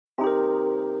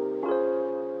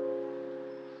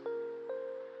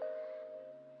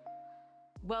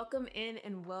Welcome in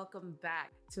and welcome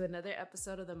back to another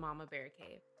episode of the Mama Bear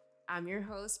Cave. I'm your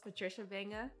host, Patricia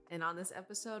Vanga, and on this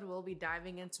episode, we'll be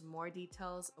diving into more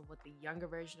details of what the younger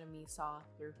version of me saw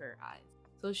through her eyes.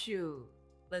 So shoot,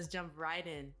 let's jump right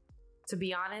in. To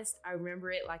be honest, I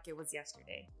remember it like it was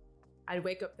yesterday. I'd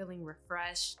wake up feeling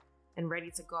refreshed and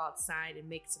ready to go outside and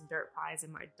make some dirt pies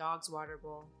in my dog's water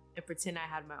bowl and pretend I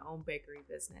had my own bakery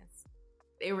business.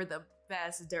 They were the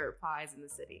best dirt pies in the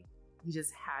city. You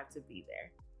just had to be there.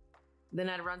 Then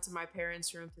I'd run to my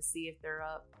parents' room to see if they're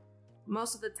up.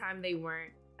 Most of the time they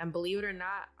weren't, and believe it or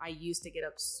not, I used to get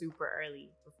up super early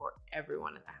before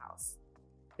everyone in the house.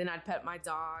 Then I'd pet my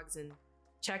dogs and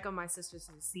check on my sister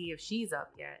to see if she's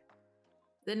up yet.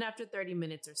 Then after 30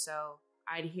 minutes or so,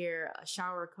 I'd hear a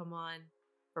shower come on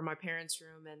from my parents'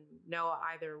 room and know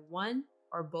either one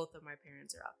or both of my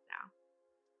parents are up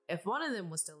now. If one of them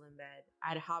was still in bed,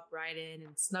 I'd hop right in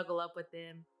and snuggle up with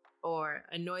them or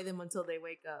annoy them until they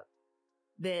wake up.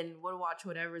 Then we'll watch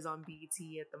whatever's on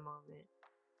BET at the moment.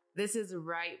 This is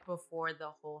right before the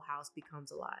whole house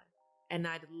becomes alive, and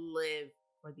I'd live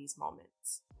for these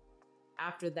moments.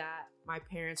 After that, my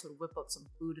parents would whip up some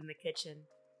food in the kitchen.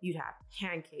 You'd have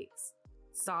pancakes,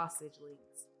 sausage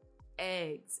links,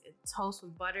 eggs, and toast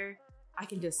with butter. I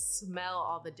can just smell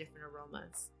all the different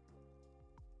aromas.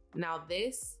 Now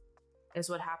this is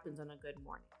what happens on a good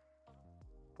morning.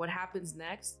 What happens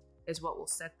next is what will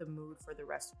set the mood for the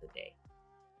rest of the day.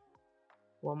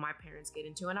 Will my parents get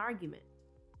into an argument?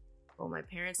 Will my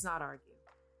parents not argue?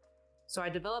 So I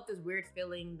developed this weird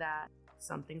feeling that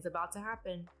something's about to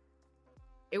happen.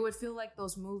 It would feel like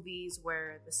those movies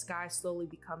where the sky slowly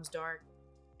becomes dark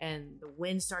and the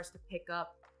wind starts to pick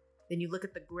up. Then you look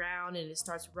at the ground and it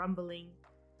starts rumbling.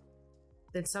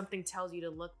 Then something tells you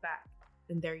to look back,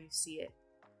 and there you see it.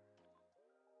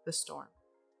 The storm.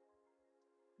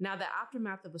 Now, the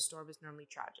aftermath of a storm is normally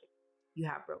tragic. You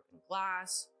have broken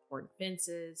glass, torn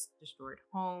fences, destroyed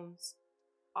homes,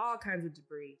 all kinds of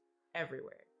debris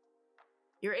everywhere.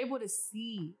 You're able to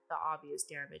see the obvious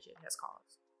damage it has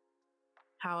caused.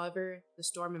 However, the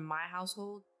storm in my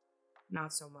household,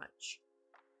 not so much.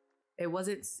 It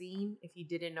wasn't seen if you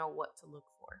didn't know what to look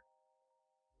for.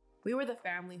 We were the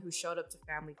family who showed up to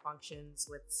family functions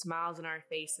with smiles on our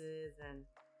faces and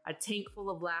a tank full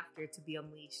of laughter to be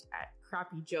unleashed at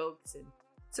crappy jokes and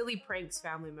silly pranks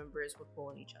family members would pull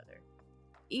on each other.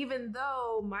 Even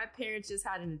though my parents just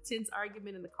had an intense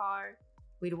argument in the car,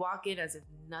 we'd walk in as if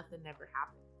nothing ever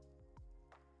happened.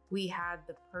 We had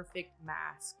the perfect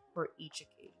mask for each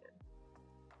occasion.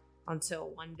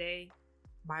 Until one day,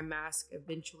 my mask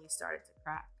eventually started to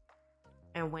crack.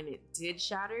 And when it did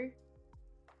shatter,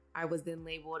 I was then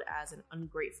labeled as an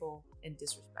ungrateful and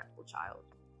disrespectful child.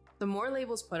 The more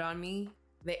labels put on me,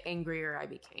 the angrier I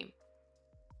became.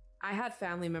 I had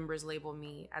family members label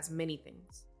me as many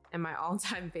things, and my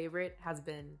all-time favorite has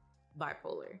been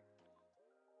bipolar.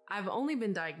 I've only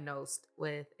been diagnosed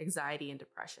with anxiety and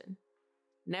depression,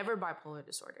 never bipolar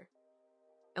disorder.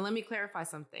 And let me clarify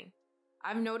something.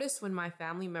 I've noticed when my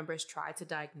family members try to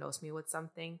diagnose me with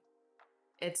something,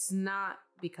 it's not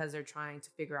because they're trying to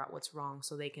figure out what's wrong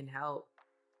so they can help,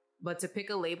 but to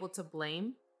pick a label to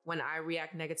blame when I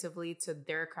react negatively to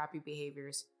their crappy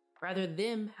behaviors, rather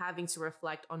them having to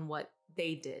reflect on what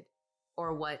they did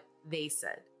or what they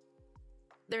said.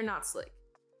 They're not slick.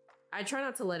 I try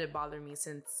not to let it bother me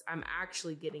since I'm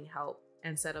actually getting help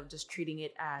instead of just treating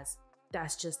it as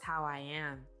that's just how I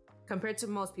am, compared to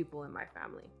most people in my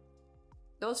family.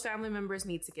 Those family members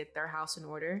need to get their house in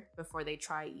order before they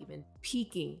try even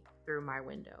peeking through my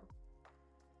window.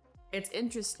 It's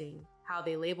interesting how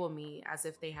they label me as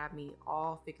if they have me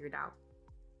all figured out,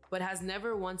 but has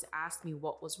never once asked me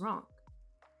what was wrong.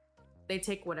 They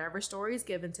take whatever story is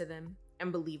given to them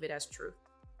and believe it as truth.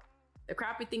 The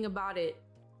crappy thing about it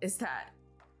is that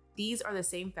these are the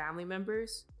same family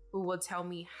members who will tell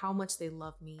me how much they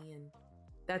love me and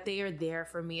that they are there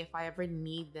for me if I ever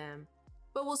need them,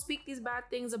 but will speak these bad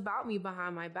things about me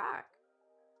behind my back.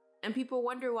 And people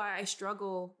wonder why I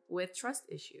struggle with trust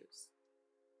issues.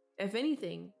 If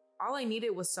anything, all I needed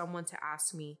was someone to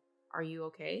ask me, "Are you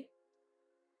okay?"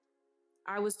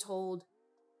 I was told,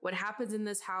 what happens in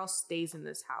this house stays in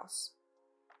this house.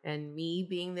 And me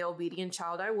being the obedient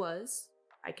child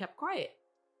I kept quiet.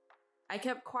 I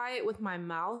kept quiet with my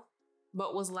mouth,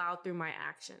 but was loud through my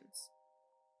actions.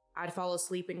 I'd fall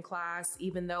asleep in class,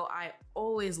 even though I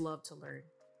always loved to learn.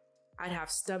 I'd have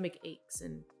stomach aches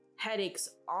and headaches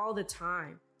all the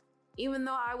time, even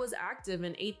though I was active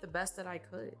and ate the best that I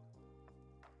could.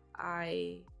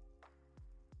 I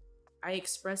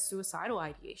expressed suicidal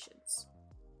ideations.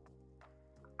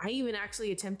 I even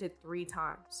actually attempted 3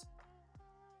 times.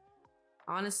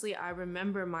 Honestly, I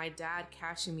remember my dad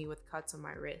catching me with cuts on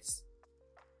my wrist.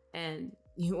 And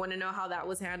you want to know how that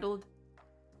was handled?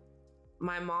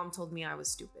 My mom told me I was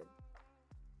stupid.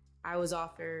 I was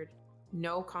offered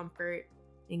no comfort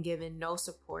and given no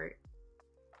support.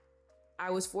 I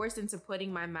was forced into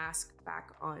putting my mask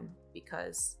back on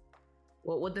because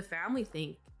what would the family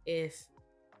think if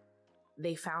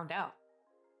they found out?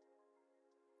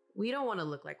 We don't want to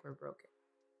look like we're broken.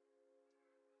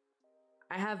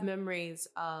 I have memories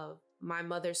of my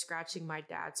mother scratching my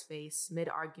dad's face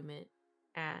mid-argument,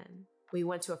 and we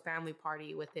went to a family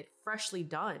party with it freshly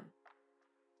done.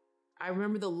 I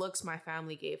remember the looks my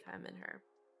family gave him and her.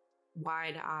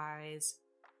 Wide eyes,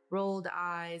 rolled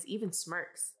eyes, even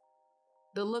smirks.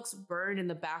 The looks burned in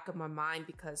the back of my mind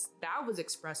because that was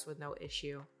expressed with no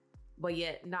issue. But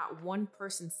yet not one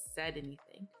person said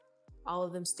anything. All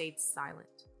of them stayed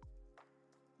silent.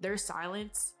 Their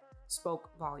silence spoke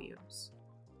volumes.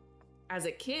 As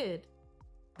a kid,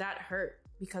 that hurt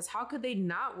because how could they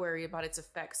not worry about its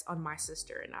effects on my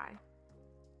sister and I?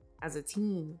 As a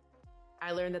teen,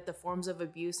 I learned that the forms of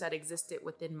abuse that existed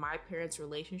within my parents'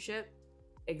 relationship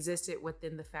existed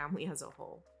within the family as a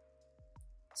whole.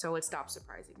 So it stopped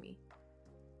surprising me.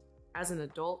 As an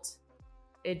adult,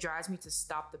 it drives me to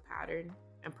stop the pattern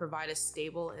and provide a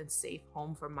stable and safe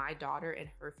home for my daughter and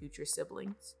her future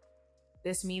siblings.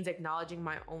 This means acknowledging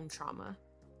my own trauma,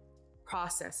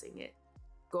 processing it,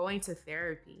 going to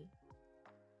therapy,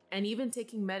 and even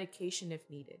taking medication if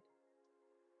needed.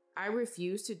 I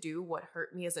refuse to do what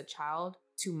hurt me as a child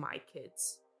to my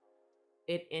kids.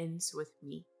 It ends with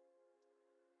me.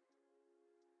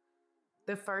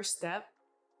 The first step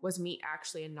was me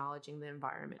actually acknowledging the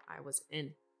environment I was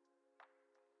in.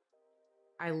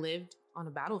 I lived on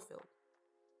a battlefield.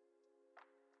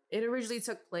 It originally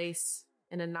took place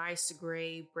in a nice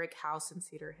gray brick house in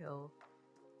Cedar Hill.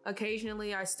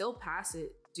 Occasionally, I still pass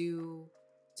it due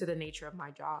to the nature of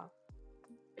my job.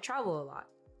 I travel a lot.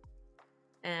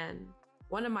 And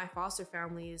one of my foster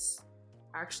families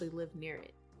actually lived near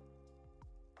it.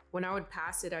 When I would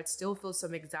pass it, I'd still feel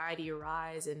some anxiety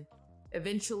arise, and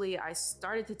eventually I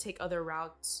started to take other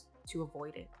routes to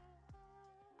avoid it.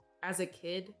 As a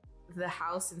kid, the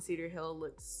house in Cedar Hill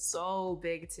looked so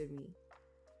big to me.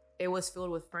 It was filled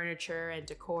with furniture and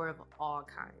decor of all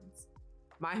kinds.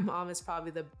 My mom is probably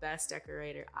the best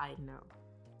decorator I know.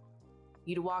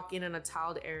 You'd walk in a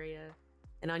tiled area,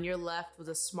 and on your left was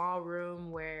a small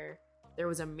room where there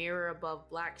was a mirror above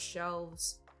black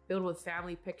shelves filled with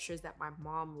family pictures that my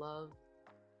mom loved.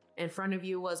 In front of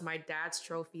you was my dad's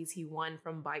trophies he won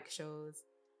from bike shows.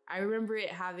 I remember it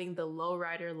having the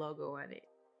Lowrider logo on it.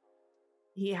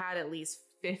 He had at least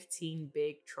 15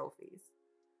 big trophies.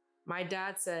 My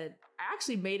dad said, I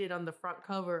actually made it on the front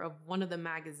cover of one of the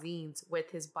magazines with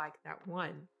his bike that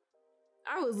won.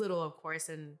 I was little, of course,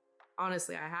 and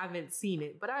honestly, I haven't seen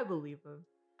it, but I believe him.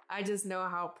 I just know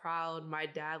how proud my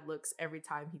dad looks every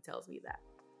time he tells me that.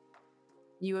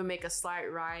 You would make a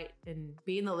slight right and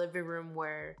be in the living room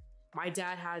where my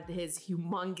dad had his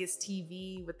humongous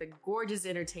TV with a gorgeous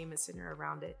entertainment center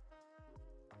around it.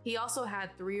 He also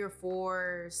had 3 or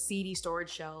 4 CD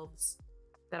storage shelves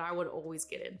that I would always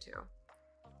get into.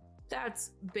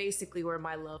 That's basically where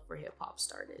my love for hip hop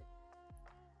started.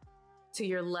 To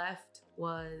your left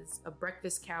was a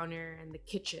breakfast counter and the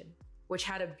kitchen, which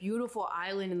had a beautiful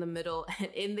island in the middle, and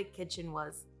in the kitchen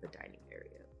was the dining area.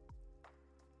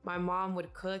 My mom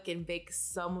would cook and bake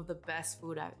some of the best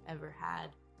food I've ever had.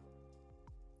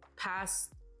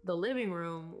 Past the living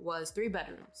room was 3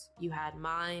 bedrooms. You had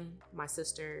mine, my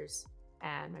sister's,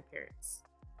 and my parents'.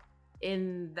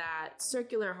 In that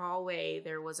circular hallway,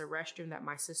 there was a restroom that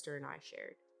my sister and I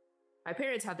shared. My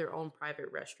parents had their own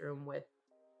private restroom with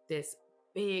this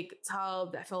big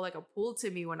tub that felt like a pool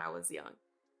to me when I was young.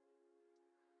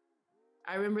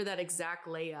 I remember that exact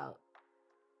layout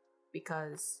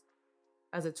because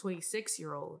as a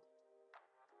 26-year-old,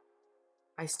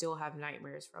 I still have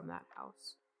nightmares from that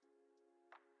house.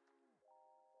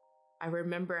 I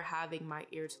remember having my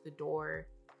ear to the door,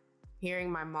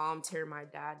 hearing my mom tear my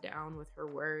dad down with her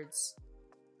words,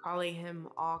 calling him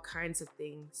all kinds of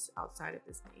things outside of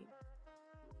his name.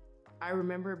 I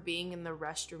remember being in the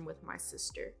restroom with my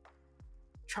sister,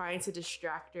 trying to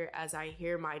distract her as I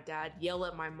hear my dad yell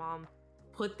at my mom,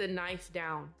 "Put the knife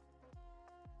down."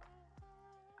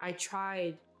 I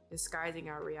tried disguising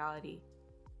our reality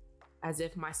as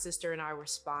if my sister and I were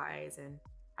spies, and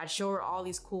I'd show her all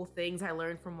these cool things I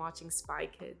learned from watching Spy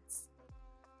Kids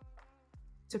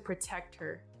to protect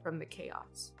her from the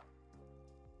chaos.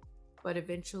 But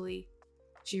eventually,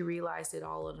 she realized it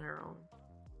all on her own,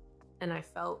 and I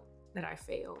felt that I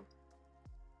failed.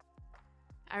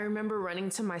 I remember running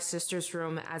to my sister's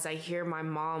room as I hear my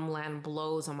mom land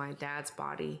blows on my dad's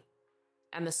body,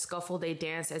 and the scuffle they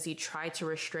danced as he tried to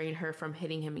restrain her from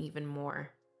hitting him even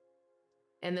more.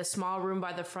 In the small room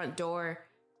by the front door,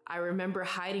 I remember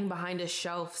hiding behind a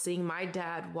shelf, seeing my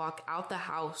dad walk out the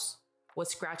house with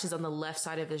scratches on the left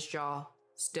side of his jaw,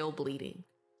 still bleeding.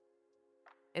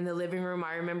 In the living room,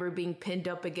 I remember being pinned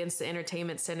up against the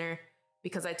entertainment center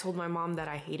because I told my mom that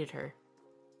I hated her,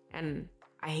 and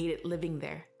I hated living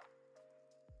there.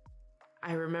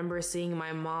 I remember seeing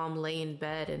my mom lay in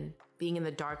bed and being in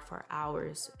the dark for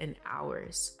hours and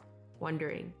hours,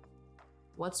 wondering,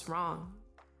 what's wrong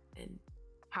and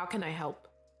how can I help?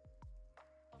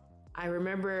 I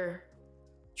remember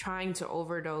trying to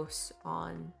overdose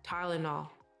on Tylenol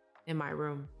in my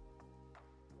room.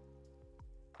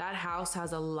 That house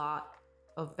has a lot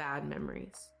of bad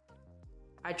memories.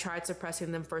 I tried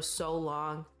suppressing them for so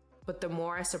long, but the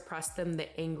more I suppressed them,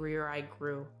 the angrier I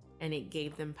grew, and it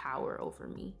gave them power over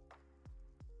me.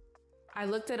 I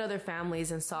looked at other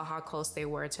families and saw how close they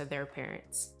were to their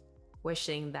parents,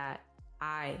 wishing that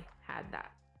I had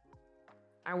that.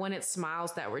 I wanted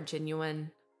smiles that were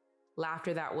genuine,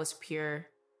 laughter that was pure,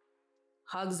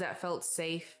 hugs that felt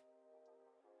safe.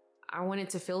 I wanted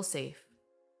to feel safe.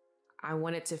 I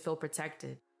wanted to feel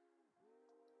protected.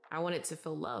 I wanted to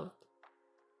feel loved.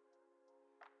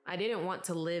 I didn't want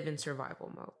to live in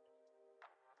survival mode.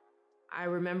 I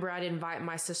remember I'd invite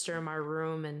my sister in my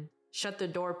room and shut the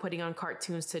door, putting on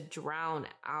cartoons to drown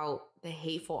out the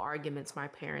hateful arguments my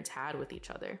parents had with each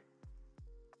other.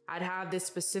 I'd have this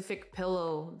specific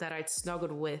pillow that I'd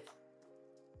snuggled with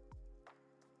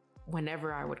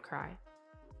whenever I would cry.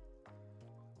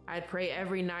 I'd pray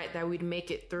every night that we'd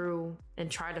make it through and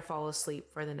try to fall asleep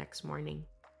for the next morning.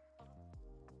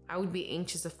 I would be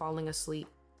anxious of falling asleep,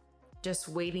 just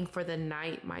waiting for the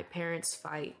night my parents'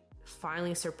 fight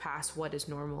finally surpassed what is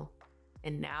normal.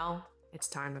 And now it's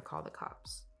time to call the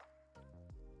cops.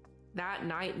 That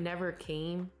night never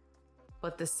came,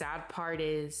 but the sad part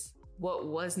is what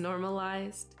was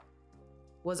normalized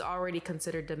was already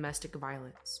considered domestic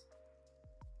violence.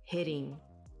 Hitting,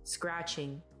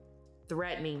 scratching,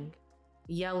 threatening,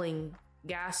 yelling,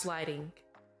 gaslighting,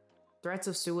 threats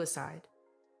of suicide.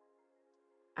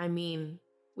 I mean,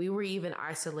 we were even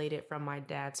isolated from my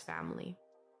dad's family.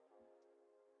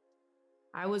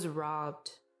 I was robbed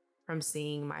from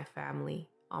seeing my family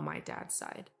on my dad's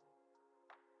side.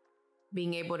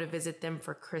 Being able to visit them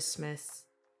for Christmas,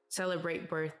 celebrate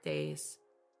birthdays,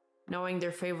 knowing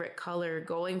their favorite color,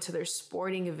 going to their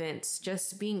sporting events,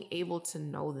 just being able to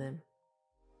know them.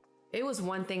 It was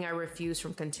one thing I refused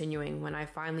from continuing when I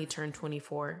finally turned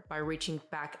 24 by reaching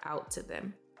back out to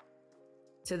them.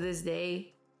 To this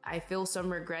day, I feel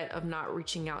some regret of not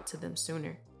reaching out to them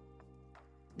sooner.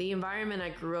 The environment I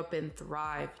grew up in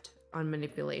thrived on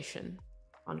manipulation,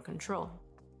 on control.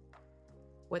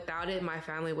 Without it, my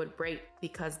family would break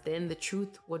because then the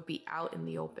truth would be out in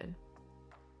the open.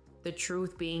 The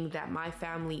truth being that my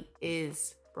family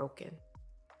is broken.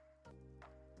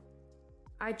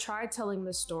 I tried telling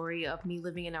the story of me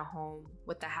living in a home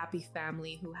with a happy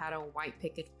family who had a white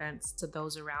picket fence to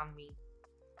those around me,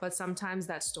 but sometimes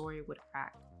that story would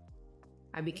crack.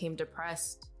 I became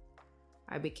depressed.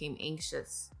 I became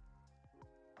anxious.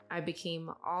 I became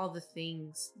all the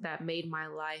things that made my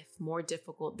life more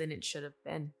difficult than it should have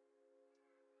been.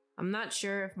 I'm not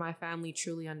sure if my family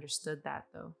truly understood that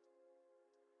though.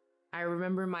 I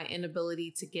remember my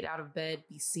inability to get out of bed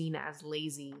be seen as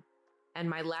lazy, and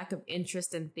my lack of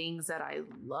interest in things that I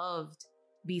loved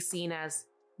be seen as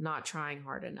not trying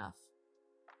hard enough.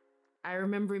 I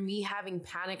remember me having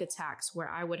panic attacks where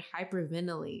I would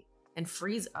hyperventilate and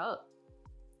freeze up,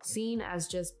 seen as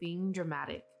just being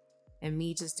dramatic, and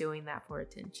me just doing that for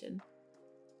attention.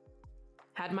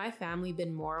 Had my family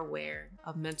been more aware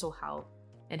of mental health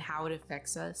and how it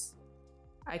affects us,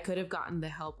 I could have gotten the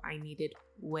help I needed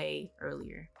way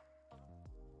earlier.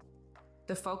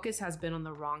 The focus has been on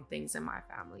the wrong things in my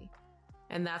family,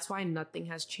 and that's why nothing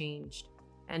has changed,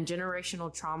 and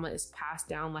generational trauma is passed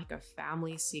down like a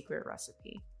family secret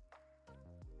recipe.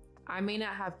 I may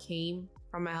not have came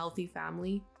from a healthy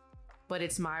family, but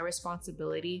it's my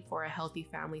responsibility for a healthy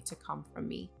family to come from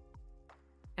me.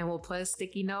 And we'll put a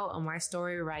sticky note on my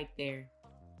story right there.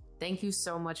 Thank you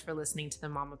so much for listening to the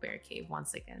Mama Bear Cave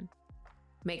once again.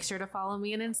 Make sure to follow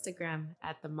me on Instagram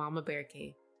at the Mama Bear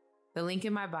Cave. The link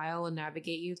in my bio will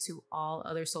navigate you to all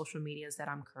other social medias that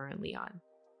I'm currently on.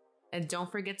 And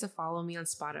don't forget to follow me on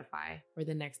Spotify for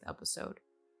the next episode,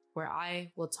 where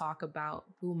I will talk about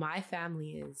who my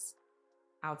family is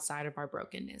outside of our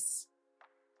brokenness.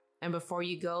 And before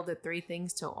you go, the 3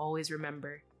 things to always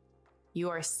remember: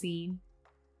 you are seen,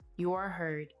 you are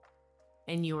heard,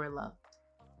 and you are loved.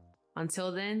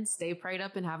 Until then, stay prayed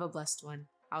up and have a blessed one.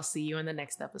 I'll see you in the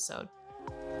next episode.